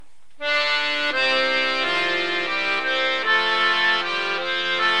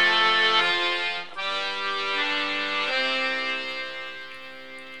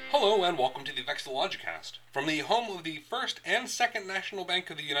and welcome to the Vexillology cast. From the home of the First and Second National Bank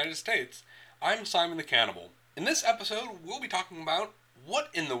of the United States, I'm Simon the Cannibal. In this episode, we'll be talking about what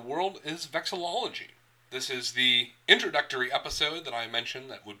in the world is vexillology. This is the introductory episode that I mentioned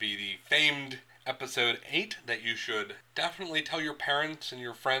that would be the famed episode 8 that you should definitely tell your parents and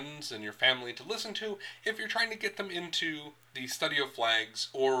your friends and your family to listen to if you're trying to get them into the study of flags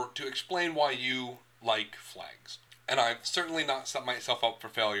or to explain why you like flags. And I've certainly not set myself up for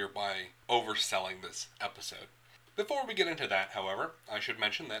failure by overselling this episode. Before we get into that, however, I should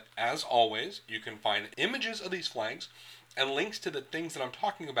mention that, as always, you can find images of these flags and links to the things that I'm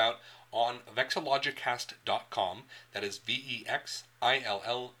talking about on vexillogicast.com. That is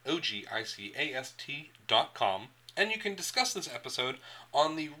vexillogicast.com. And you can discuss this episode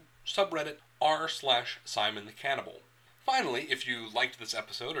on the subreddit r/Simon the Cannibal. Finally, if you liked this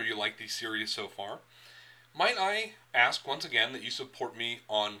episode or you like the series so far, might I ask once again that you support me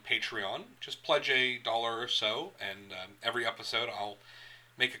on Patreon? Just pledge $1 or so, and every episode I'll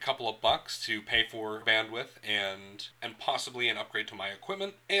make a couple of bucks to pay for bandwidth and possibly an upgrade to my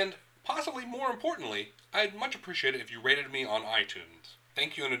equipment. And possibly more importantly, I'd much appreciate it if you rated me on iTunes.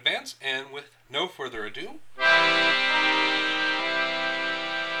 Thank you in advance, and with no further ado.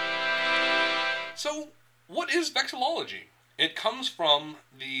 So, what is vexillology? It comes from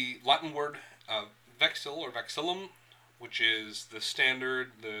the Latin word vexil or vexillum, which is the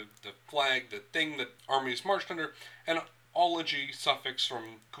standard, the flag, the thing that armies marched under, and ology suffix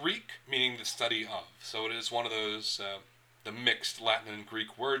from Greek, meaning the study of. So it is one of those, the mixed Latin and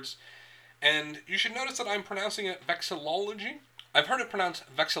Greek words. And you should notice that I'm pronouncing it vexillology. I've heard it pronounced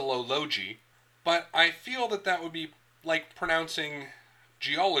vexillology, but I feel that that would be like pronouncing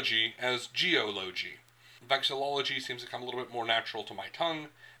geology as geology. Vexillology seems to come a little bit more natural to my tongue,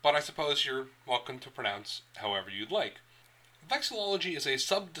 but I suppose you're welcome to pronounce however you'd like. Vexillology is a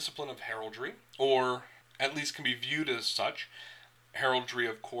sub-discipline of heraldry, or at least can be viewed as such. Heraldry,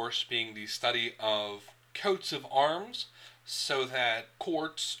 of course, being the study of coats of arms, so that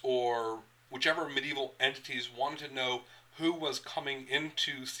courts or whichever medieval entities wanted to know who was coming in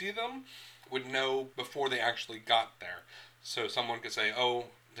to see them would know before they actually got there. So someone could say,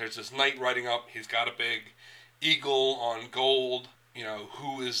 oh, there's this knight riding up, he's got a big eagle on gold. You know,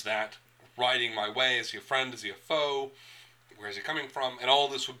 who is that riding my way? Is he a friend? Is he a foe? Where is he coming from? And all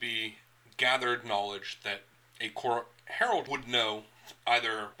this would be gathered knowledge that a court herald would know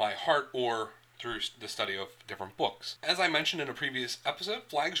either by heart or through the study of different books. As I mentioned in a previous episode,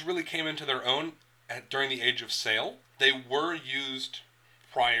 flags really came into their own during the Age of Sail. They were used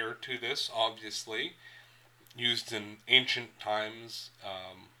prior to this, obviously, used in ancient times.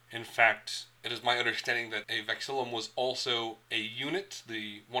 In fact, it is my understanding that a vexillum was also a unit,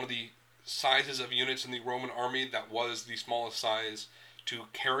 one of the sizes of units in the Roman army that was the smallest size to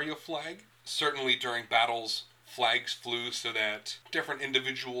carry a flag. Certainly during battles, flags flew so that different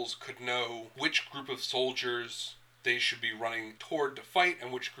individuals could know which group of soldiers they should be running toward to fight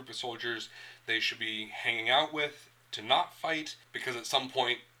and which group of soldiers they should be hanging out with to not fight, because at some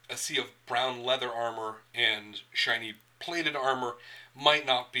point a sea of brown leather armor and shiny plated armor might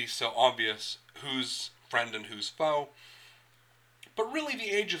not be so obvious who's friend and who's foe. But really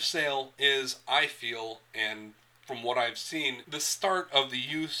the Age of Sail is, I feel, and from what I've seen, the start of the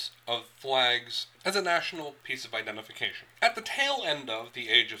use of flags as a national piece of identification. At the tail end of the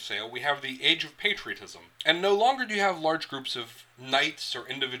Age of Sail, we have the Age of Patriotism. And no longer do you have large groups of knights or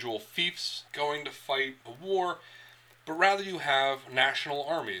individual fiefs going to fight a war, but rather you have national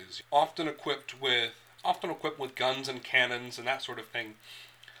armies, often equipped with guns and cannons and that sort of thing,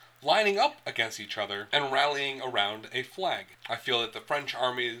 lining up against each other and rallying around a flag. I feel that the French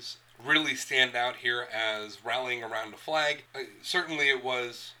armies really stand out here as rallying around a flag. Certainly it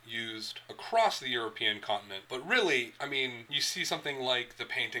was used across the European continent, but really, I mean, you see something like the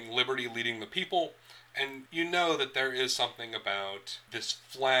painting Liberty Leading the People, and you know that there is something about this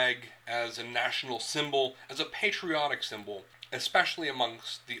flag as a national symbol, as a patriotic symbol, especially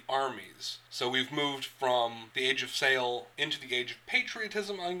amongst the armies. So we've moved from the Age of Sail into the Age of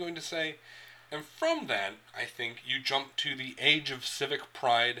Patriotism, I'm going to say. And from that, I think you jump to the Age of Civic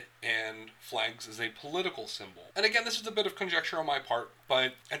Pride and flags as a political symbol. And again, this is a bit of conjecture on my part,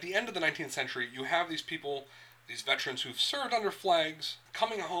 but at the end of the 19th century, you have these people, these veterans who've served under flags,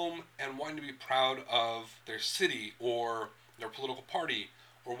 coming home and wanting to be proud of their city or their political party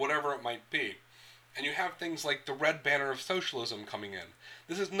or whatever it might be. And you have things like the red banner of socialism coming in.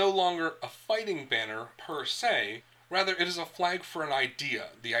 This is no longer a fighting banner per se, rather it is a flag for an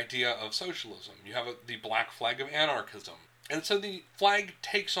idea, the idea of socialism. You have the black flag of anarchism. And so the flag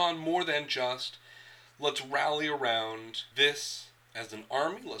takes on more than just, let's rally around this as an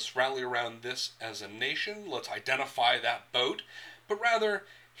army, let's rally around this as a nation, let's identify that boat, but rather,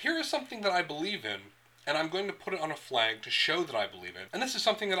 here is something that I believe in, and I'm going to put it on a flag to show that I believe it. And this is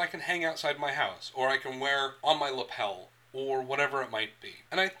something that I can hang outside my house, or I can wear on my lapel, or whatever it might be.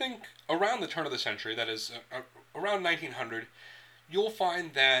 And I think around the turn of the century, that is, around 1900, you'll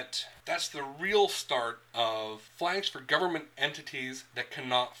find that that's the real start of flags for government entities that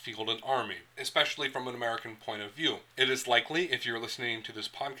cannot field an army, especially from an American point of view. It is likely, if you're listening to this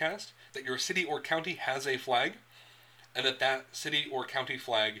podcast, that your city or county has a flag, and that city or county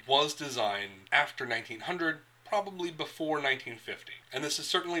flag was designed after 1900, probably before 1950. And this is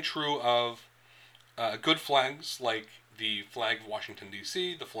certainly true of good flags like the flag of Washington,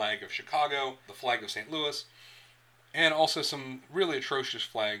 D.C., the flag of Chicago, the flag of St. Louis, and also some really atrocious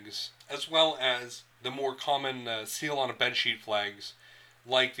flags, as well as the more common seal on a bedsheet flags,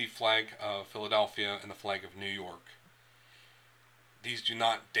 like the flag of Philadelphia and the flag of New York. These do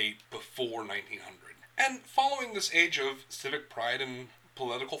not date before 1900. And following this age of civic pride and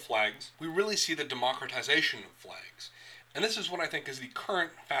political flags, we really see the democratization of flags. And this is what I think is the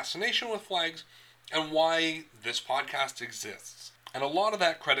current fascination with flags and why this podcast exists. And a lot of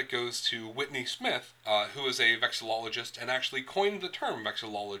that credit goes to Whitney Smith, who is a vexillologist and actually coined the term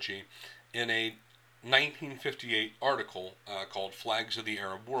vexillology in a 1958 article called Flags of the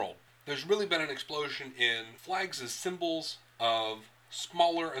Arab World. There's really been an explosion in flags as symbols of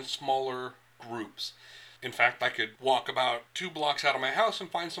smaller and smaller groups. In fact, I could walk about 2 blocks out of my house and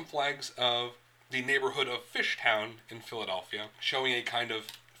find some flags of the neighborhood of Fishtown in Philadelphia, showing a kind of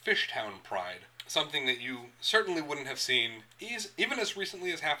Fishtown pride. Something that you certainly wouldn't have seen even as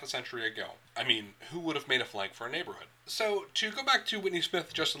recently as half a century ago. I mean, who would have made a flag for a neighborhood? So, to go back to Whitney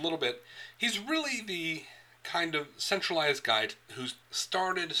Smith just a little bit, he's really the kind of centralized guy who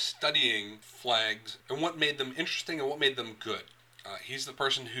started studying flags and what made them interesting and what made them good. He's the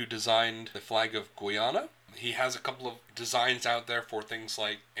person who designed the flag of Guyana. He has a couple of designs out there for things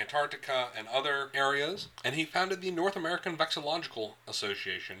like Antarctica and other areas. And he founded the North American Vexillological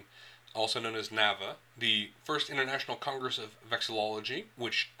Association, also known as NAVA, the first International Congress of Vexillology,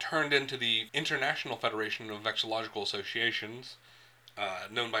 which turned into the International Federation of Vexillological Associations,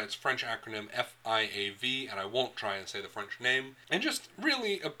 known by its French acronym FIAV, and I won't try and say the French name, and just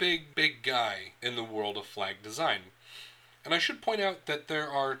really a big, big guy in the world of flag design. And I should point out that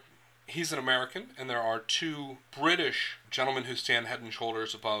he's an American, and there are 2 British gentlemen who stand head and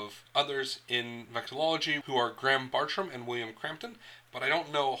shoulders above others in vexillology, who are Graham Bartram and William Crampton, but I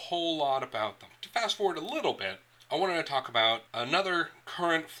don't know a whole lot about them. To fast forward a little bit, I wanted to talk about another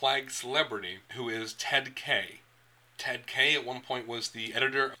current flag celebrity, who is Ted Kaye. Ted Kaye at one point was the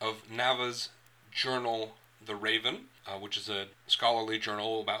editor of NAVA's journal, The Raven, which is a scholarly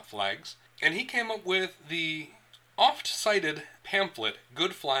journal about flags, and he came up with the oft-cited pamphlet,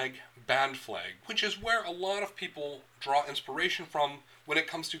 Good Flag, Bad Flag, which is where a lot of people draw inspiration from when it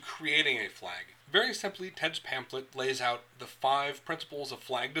comes to creating a flag. Very simply, Ted's pamphlet lays out the 5 principles of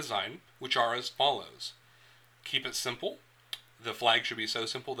flag design, which are as follows. Keep it simple. The flag should be so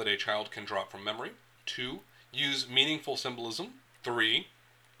simple that a child can draw it from memory. 2. Use meaningful symbolism. 3.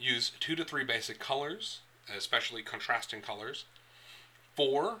 Use 2 to 3 basic colors, especially contrasting colors.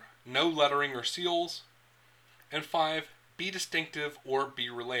 4. No lettering or seals. And 5, be distinctive or be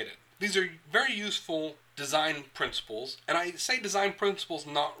related. These are very useful design principles, and I say design principles,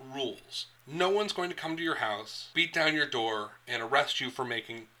 not rules. No one's going to come to your house, beat down your door, and arrest you for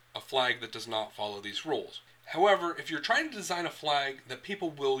making a flag that does not follow these rules. However, if you're trying to design a flag that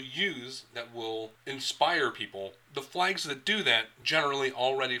people will use, that will inspire people, the flags that do that generally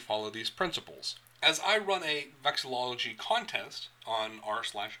already follow these principles. As I run a vexillology contest on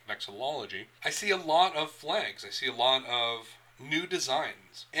r/vexillology, I see a lot of flags. I see a lot of new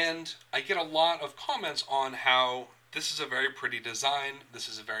designs. And I get a lot of comments on how this is a very pretty design, this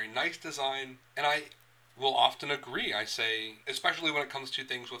is a very nice design, and I will often agree. I say, especially when it comes to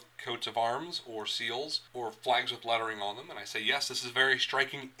things with coats of arms or seals or flags with lettering on them, and I say, yes, this is a very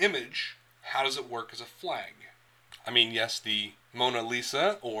striking image. How does it work as a flag? I mean, yes, the Mona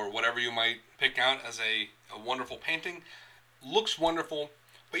Lisa, or whatever you might pick out as a wonderful painting, looks wonderful,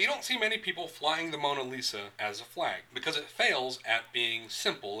 but you don't see many people flying the Mona Lisa as a flag, because it fails at being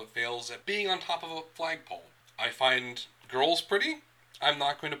simple, it fails at being on top of a flagpole. I find girls pretty. I'm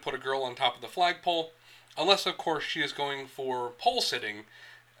not going to put a girl on top of the flagpole, unless, of course, she is going for pole sitting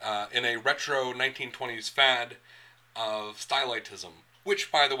in a retro 1920s fad of stylitism,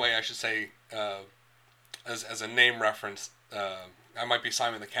 which, by the way, I should say, as a name reference, I might be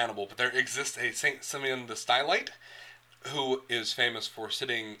Simon the Cannibal, but there exists a Saint Simeon the Stylite who is famous for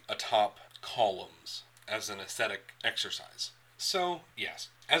sitting atop columns as an aesthetic exercise. So, yes,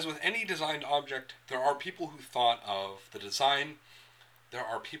 as with any designed object, there are people who thought of the design, there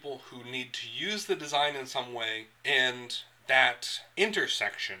are people who need to use the design in some way, and that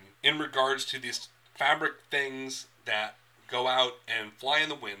intersection in regards to these fabric things that go out and fly in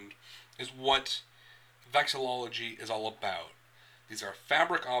the wind is what vexillology is all about. These are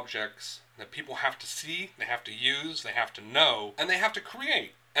fabric objects that people have to see, they have to use, they have to know, and they have to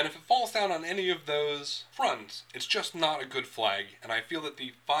create. And if it falls down on any of those fronts, it's just not a good flag. And I feel that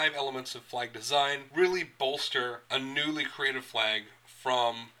the 5 elements of flag design really bolster a newly created flag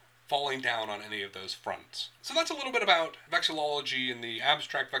from falling down on any of those fronts. So that's a little bit about vexillology and the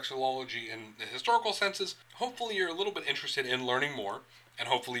abstract vexillology in the historical senses. Hopefully you're a little bit interested in learning more, and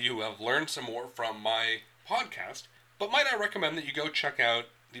hopefully you have learned some more from my podcast. But might I recommend that you go check out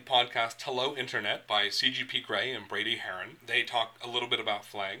the podcast Hello Internet by CGP Grey and Brady Heron. They talk a little bit about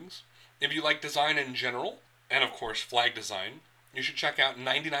flags. If you like design in general, and of course flag design, you should check out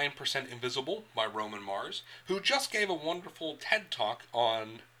 99% Invisible by Roman Mars, who just gave a wonderful TED Talk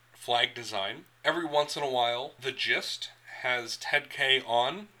on flag design. Every once in a while, The Gist has Ted K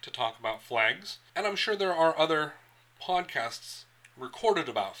on to talk about flags, and I'm sure there are other podcasts recorded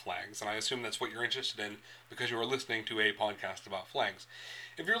about flags, and I assume that's what you're interested in because you are listening to a podcast about flags.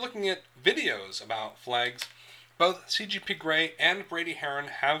 If you're looking at videos about flags, both CGP Grey and Brady Heron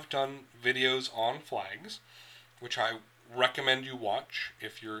have done videos on flags, which I recommend you watch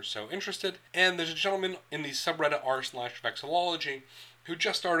if you're so interested. And there's a gentleman in the subreddit r/vexillology who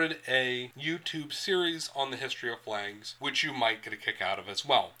just started a YouTube series on the history of flags, which you might get a kick out of as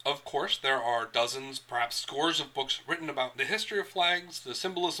well. Of course, there are dozens, perhaps scores of books written about the history of flags, the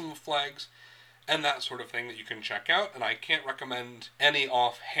symbolism of flags, and that sort of thing that you can check out, and I can't recommend any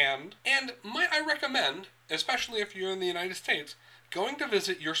offhand. And might I recommend, especially if you're in the United States, going to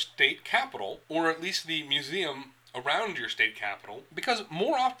visit your state capital, or at least the museum around your state capital, because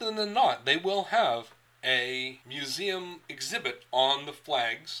more often than not, they will have a museum exhibit on the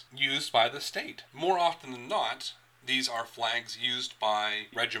flags used by the state. More often than not, these are flags used by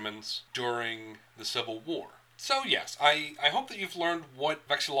regiments during the Civil War. So yes, I hope that you've learned what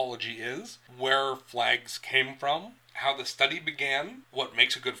vexillology is, where flags came from, how the study began, what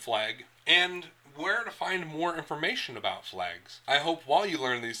makes a good flag, and where to find more information about flags. I hope while you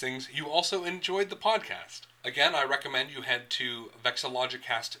learn these things, you also enjoyed the podcast. Again, I recommend you head to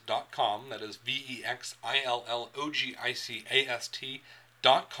vexillologicast.com, that is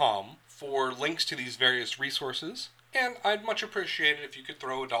VEXILLOGICAST.com, for links to these various resources. And I'd much appreciate it if you could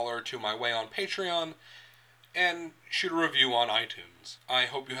throw $1 or 2 my way on Patreon, and shoot a review on iTunes. I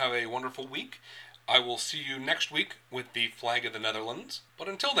hope you have a wonderful week. I will see you next week with the flag of the Netherlands. But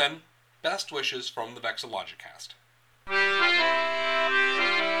until then, best wishes from the Vexillologicast.